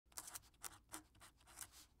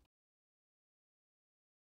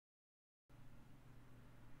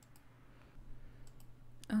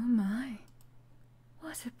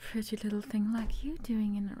What a pretty little thing like you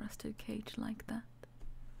doing in a rusted cage like that.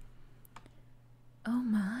 Oh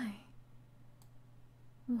my.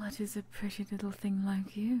 What is a pretty little thing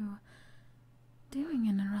like you doing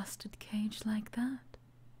in a rusted cage like that?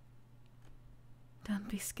 Don't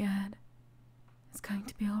be scared. It's going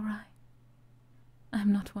to be alright.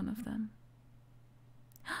 I'm not one of them.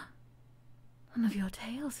 One of your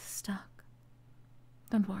tails is stuck.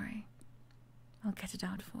 Don't worry. I'll get it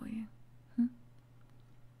out for you.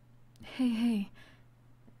 Hey.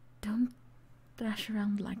 Don't dash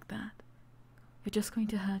around like that. You're just going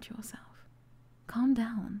to hurt yourself. Calm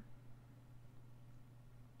down.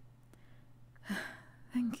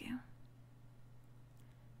 Thank you.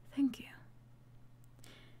 Thank you.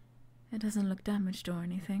 It doesn't look damaged or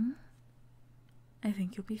anything. I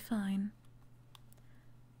think you'll be fine.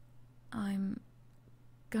 I'm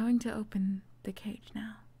going to open the cage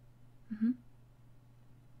now.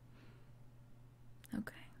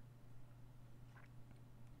 Okay.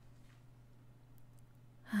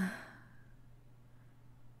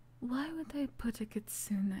 Why would they put a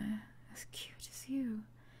kitsune as cute as you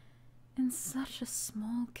in such a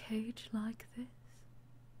small cage like this?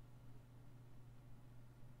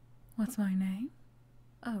 What's my name?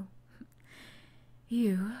 Oh,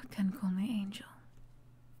 you can call me Angel.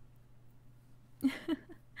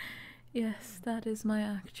 Yes, that is my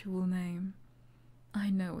actual name. I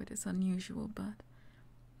know it is unusual, but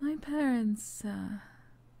my parents,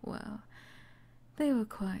 well, they were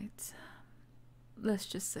quite, let's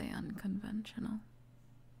just say, unconventional.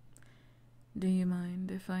 Do you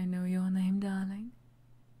mind if I know your name, darling?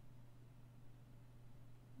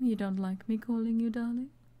 You don't like me calling you darling?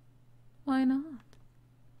 Why not?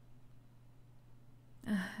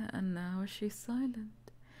 And now she's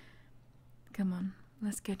silent. Come on,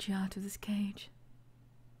 let's get you out of this cage.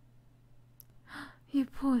 You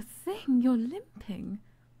poor thing, you're limping.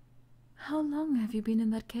 How long have you been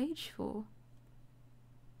in that cage for?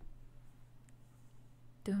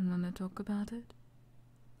 Don't want to talk about it?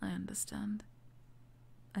 I understand.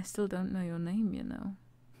 I still don't know your name, you know.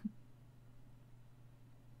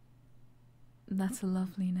 That's a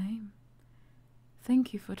lovely name.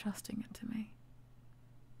 Thank you for trusting it to me.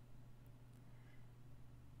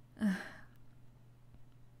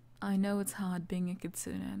 I know it's hard being a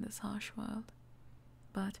kitsune in this harsh world,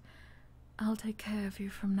 but I'll take care of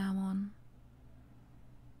you from now on.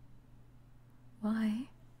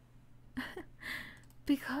 Why?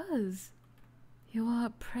 Because you are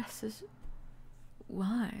precious.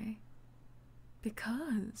 Why?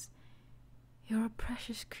 Because you're a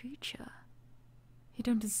precious creature. You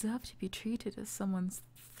don't deserve to be treated as someone's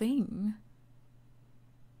thing.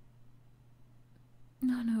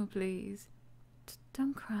 No, please.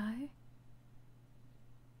 Don't cry.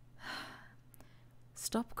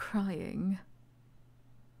 Stop crying.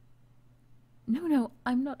 No,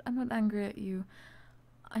 I'm not angry at you.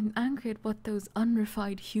 I'm angry at what those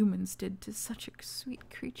unrefined humans did to such a sweet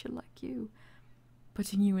creature like you.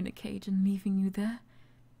 Putting you in a cage and leaving you there.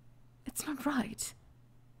 It's not right.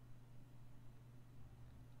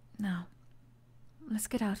 Now, let's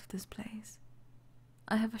get out of this place.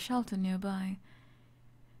 I have a shelter nearby.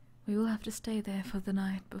 We will have to stay there for the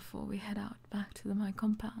night before we head out back to my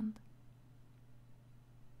compound.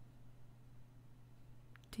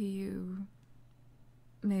 Do you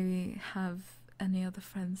maybe have any other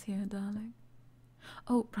friends here, darling?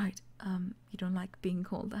 Oh, right, you don't like being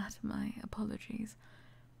called that. My apologies.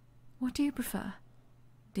 What do you prefer?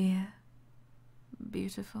 Dear?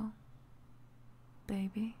 Beautiful?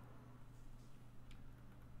 Baby?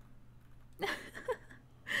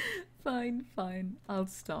 Fine, I'll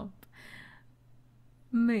stop.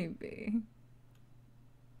 Maybe.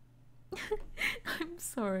 I'm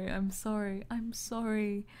sorry.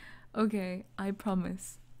 Okay, I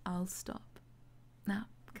promise I'll stop. Now,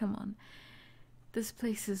 come on. This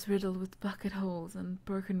place is riddled with bucket holes and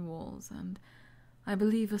broken walls, and I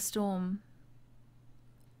believe a sandstorm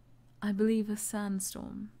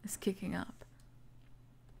is kicking up.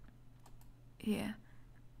 Here,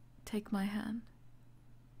 take my hand.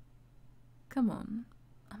 Come on,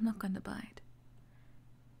 I'm not gonna bite.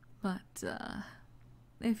 But,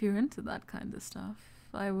 if you're into that kind of stuff,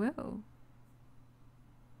 I will.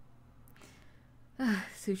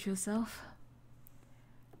 Suit yourself.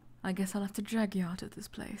 I guess I'll have to drag you out of this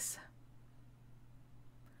place.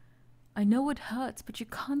 I know it hurts, but you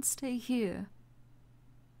can't stay here.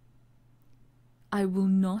 I will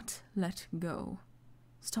not let go.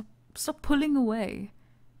 Stop pulling away.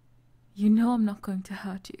 You know I'm not going to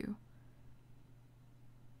hurt you.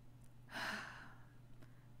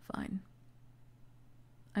 Fine.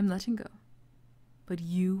 I'm letting go. But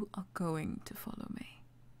you are going to follow me.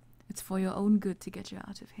 It's for your own good to get you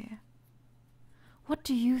out of here. What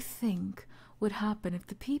do you think would happen if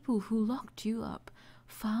the people who locked you up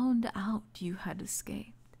found out you had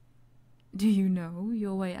escaped? Do you know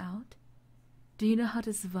your way out? Do you know how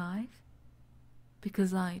to survive?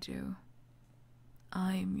 Because I do.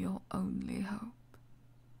 I'm your only hope.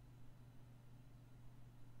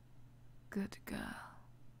 Good girl.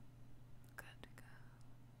 Good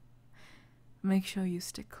girl. Make sure you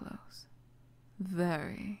stick close.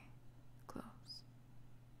 Very close.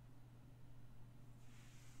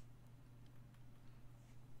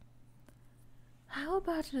 How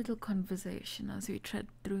about a little conversation as we tread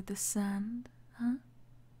through the sand, huh?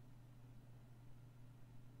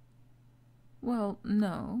 Well,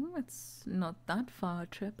 no, it's not that far a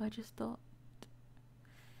trip, I just thought.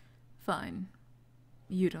 Fine.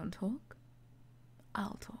 You don't talk?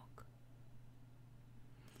 I'll talk.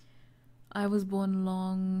 I was born a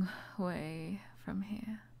long way from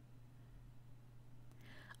here.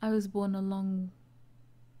 I was born a long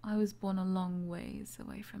ways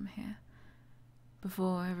away from here,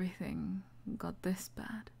 before everything got this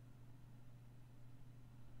bad.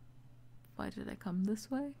 Why did I come this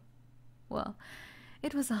way? Well,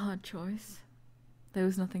 it was a hard choice. There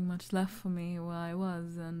was nothing much left for me where I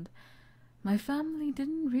was, and my family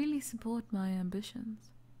didn't really support my ambitions.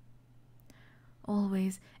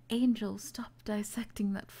 Always, Angel, stop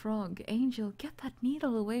dissecting that frog. Angel, get that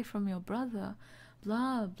needle away from your brother.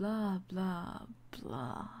 Blah, blah, blah,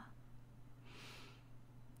 blah.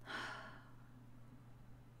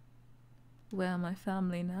 Where are my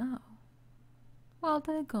family now? Well,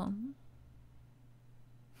 they're gone.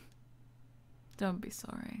 Don't be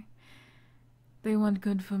sorry. They weren't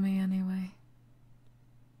good for me anyway.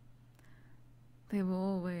 They were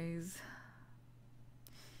always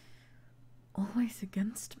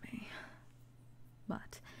against me.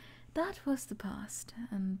 But that was the past,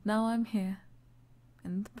 and now I'm here,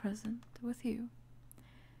 in the present, with you.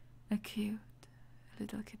 A cute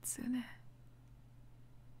little kitsune.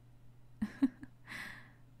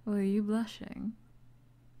 Were you blushing?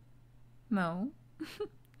 No?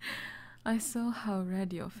 I saw how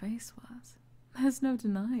red your face was. There's no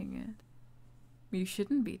denying it. You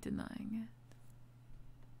shouldn't be denying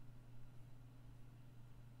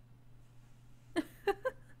it.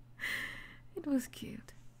 It was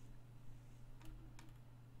cute.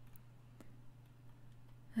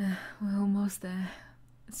 We're almost there.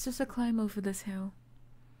 It's just a climb over this hill.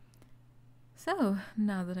 So,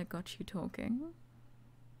 now that I got you talking,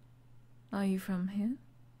 are you from here?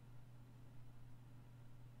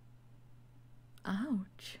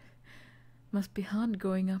 Ouch. Must be hard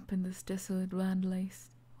growing up in this desolate wasteland.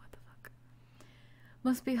 What the fuck?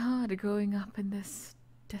 Must be hard growing up in this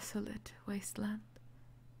desolate wasteland.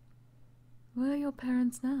 Where are your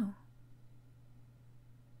parents now?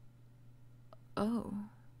 Oh.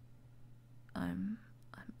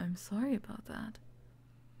 I'm sorry about that.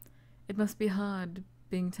 It must be hard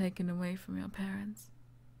being taken away from your parents.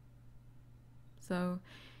 So,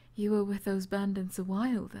 you were with those bandits a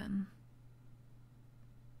while then?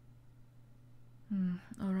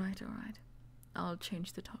 Alright. I'll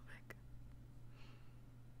change the topic.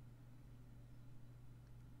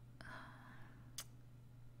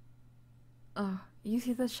 Oh, you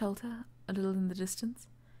see that shelter a little in the distance?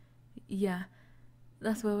 Yeah,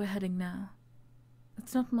 that's where we're heading now.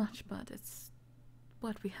 It's not much, but it's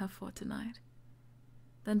what we have for tonight.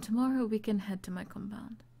 Then tomorrow we can head to my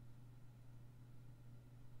compound.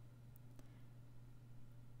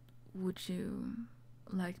 Would you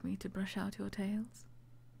like me to brush out your tails?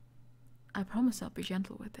 I promise I'll be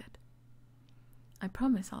gentle with it. I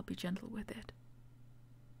promise I'll be gentle with it.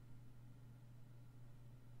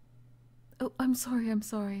 Oh, I'm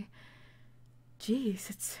sorry. Jeez,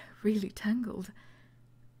 it's really tangled.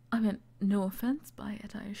 I meant no offense by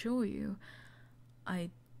it, I assure you. I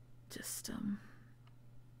just,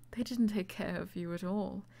 they didn't take care of you at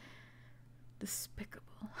all.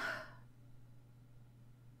 Despicable.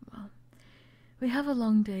 Well, we have a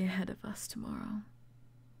long day ahead of us tomorrow.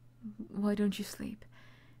 Why don't you sleep?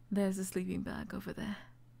 There's a sleeping bag over there.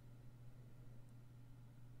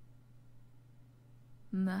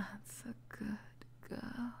 That's a good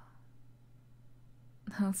girl.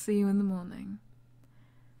 I'll see you in the morning.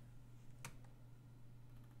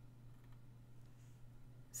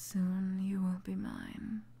 Soon you will be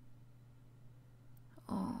mine.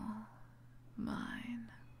 All mine.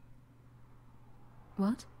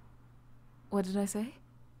 What? What did I say?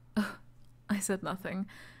 Oh, I said nothing.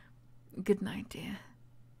 Good night, dear.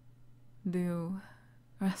 Do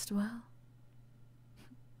rest well.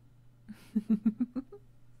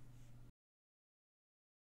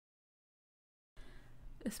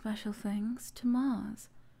 A special thanks to Mars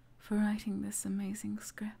for writing this amazing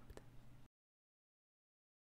script.